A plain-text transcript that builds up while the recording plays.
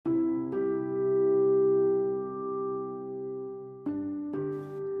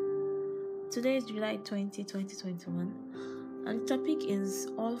Today is July 20, 2021, and the topic is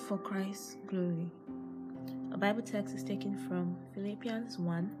All for Christ's Glory. A Bible text is taken from Philippians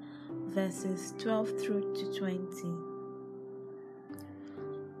 1, verses 12 through to 20.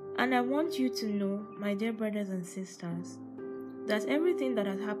 And I want you to know, my dear brothers and sisters, that everything that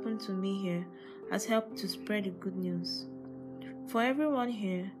has happened to me here has helped to spread the good news. For everyone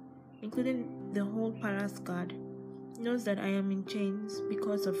here, including the whole palace guard, knows that I am in chains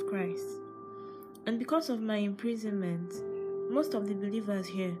because of Christ. And because of my imprisonment, most of the believers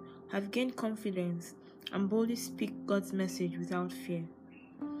here have gained confidence and boldly speak God's message without fear.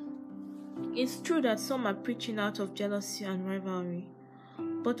 It's true that some are preaching out of jealousy and rivalry,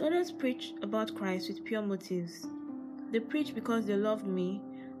 but others preach about Christ with pure motives. They preach because they love me,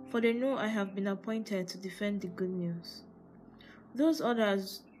 for they know I have been appointed to defend the good news. Those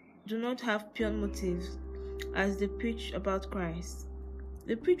others do not have pure motives as they preach about Christ.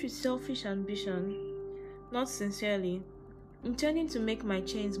 They preach with selfish ambition, not sincerely, intending to make my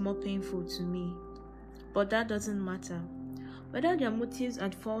chains more painful to me. But that doesn't matter. Whether their motives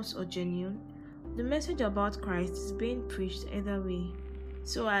are false or genuine, the message about Christ is being preached either way.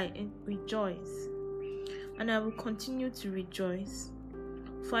 So I rejoice, and I will continue to rejoice.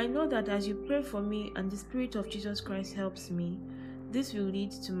 For I know that as you pray for me and the Spirit of Jesus Christ helps me, this will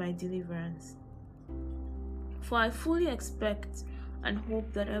lead to my deliverance. For I fully expect and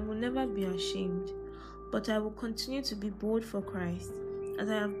hope that I will never be ashamed, but I will continue to be bold for Christ, as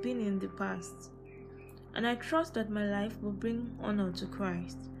I have been in the past. And I trust that my life will bring honor to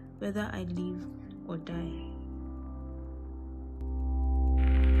Christ, whether I live or die.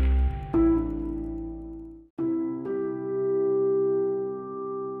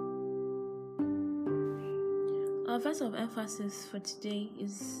 Our verse of emphasis for today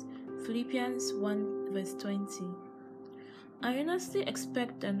is Philippians 1 verse 20. I earnestly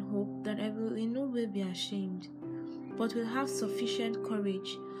expect and hope that I will in no way be ashamed, but will have sufficient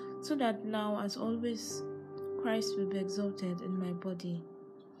courage, so that now as always Christ will be exalted in my body,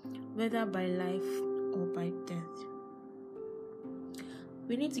 whether by life or by death.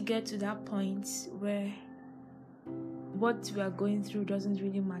 We need to get to that point where what we are going through doesn't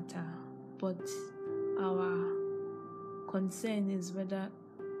really matter, but our concern is whether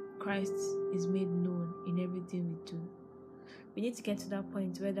Christ is made known in everything we do. We need to get to that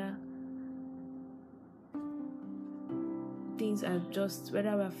point whether things are just,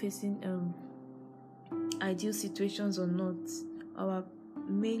 whether we are facing ideal situations or not. Our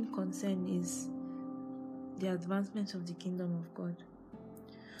main concern is the advancement of the kingdom of God.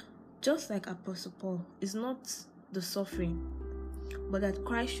 Just like Apostle Paul, it's not the suffering, but that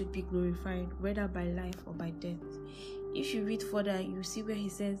Christ should be glorified, whether by life or by death. If you read further, you see where he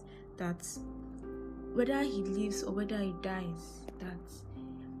says that whether he lives or whether he dies, that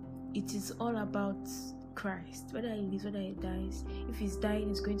it is all about Christ. Whether he lives, whether he dies. If he's dying,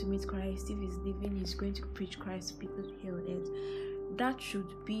 he's going to meet Christ. If he's living, he's going to preach Christ to people here on earth. That should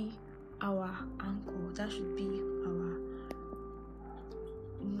be our anchor. That should be our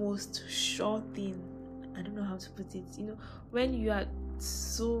most sure thing. I don't know how to put it. When you are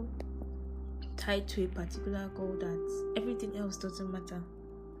so tied to a particular goal that everything else doesn't matter.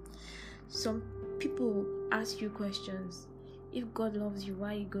 Some people will ask you questions. If God loves you,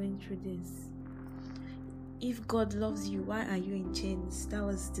 why are you going through this? If God loves you, why are you in chains? That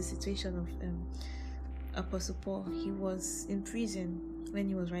was the situation of Apostle Paul. He was in prison when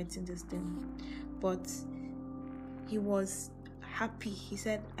he was writing this thing, but he was happy. He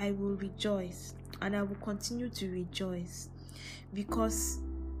said, I will rejoice, and I will continue to rejoice, because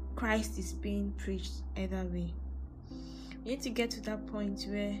Christ is being preached either way. We need to get to that point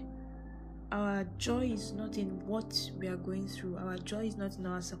where our joy is not in what we are going through. Our joy is not in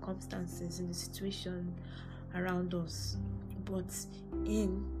our circumstances, in the situation around us, but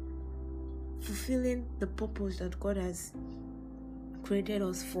in fulfilling the purpose that God has created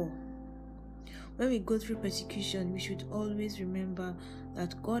us for. When we go through persecution, we should always remember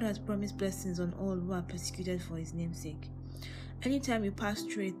that God has promised blessings on all who are persecuted for his name's sake. Anytime you pass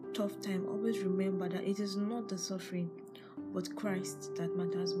through a tough time, always remember that it is not the suffering, but Christ that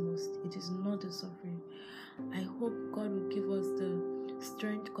matters most. It is not the suffering. I hope God will give us the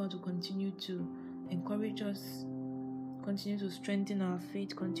strength. God will continue to encourage us, continue to strengthen our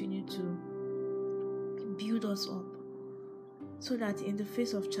faith, continue to build us up, so that in the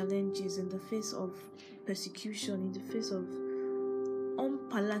face of challenges, in the face of persecution, in the face of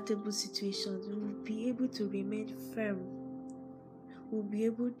unpalatable situations, we will be able to remain firm. We'll be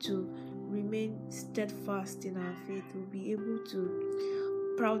able to remain steadfast in our faith. We'll be able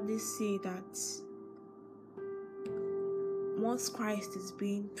to proudly say that once Christ is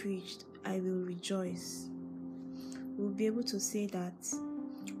being preached, I will rejoice. We'll be able to say that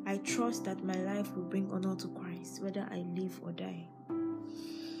I trust that my life will bring honor to Christ, whether I live or die.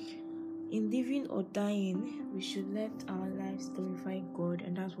 In living or dying, we should let our lives glorify God,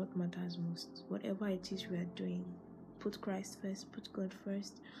 and that's what matters most. Whatever it is we are doing, put Christ first, put God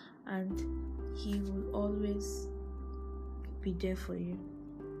first, and He will always be there for you.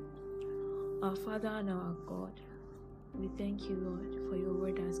 Our Father and our God, we thank you, Lord, for your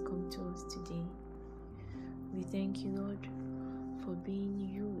word that has come to us today. We thank you, Lord, for being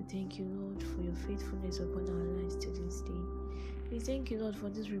you. We thank you, Lord, for your faithfulness upon our lives to this day. We thank you, Lord, for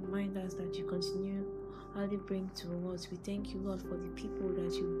these reminders that you continue highly bring to us. We thank you, Lord, for the people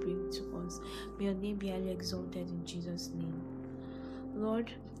that you bring to us. May your name be highly exalted in Jesus' name.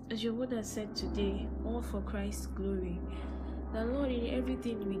 Lord, as your word has said today, all for Christ's glory. That, Lord, in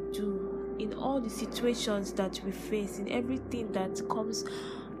everything we do, in all the situations that we face, in everything that comes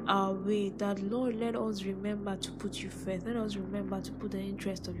our way, that, Lord, let us remember to put you first. Let us remember to put the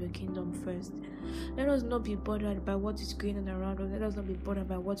interest of your kingdom first. Let us not be bothered by what is going on around us. Let us not be bothered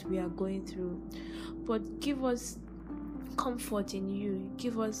by what we are going through. But give us comfort in you.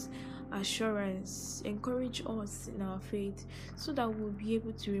 Give us assurance. Encourage us in our faith so that we'll be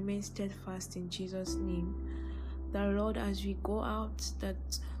able to remain steadfast in Jesus' name. That, Lord, as we go out, that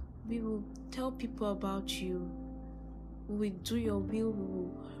we will tell people about you. We will do your will. We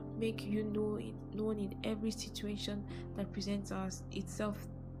will make you known in every situation that presents itself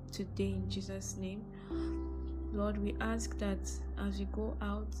today in Jesus' name. Lord, we ask that as we go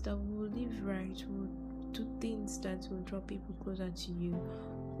out, that we will live right. We will do things that will draw people closer to you.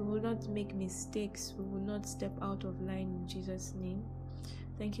 We will not make mistakes. We will not step out of line in Jesus' name.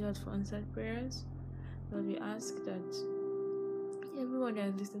 Thank you, Lord, for answered prayers. Lord, we ask that everyone that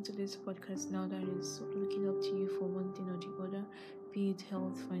is listening to this podcast now that is looking up to you for one thing or the other, be it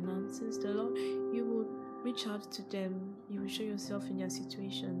health, finances, the Lord, you will reach out to them. You will show yourself in their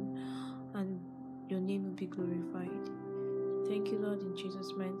situation, and your name will be glorified. Thank you, Lord. In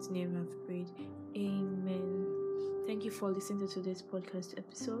Jesus' mighty name I've prayed. Amen. Thank you for listening to today's podcast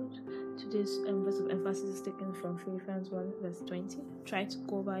episode. Today's verse of emphasis is taken from Philippians 1 verse 20. Try to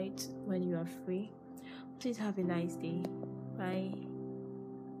go by it when you are free. Please have a nice day. Bye.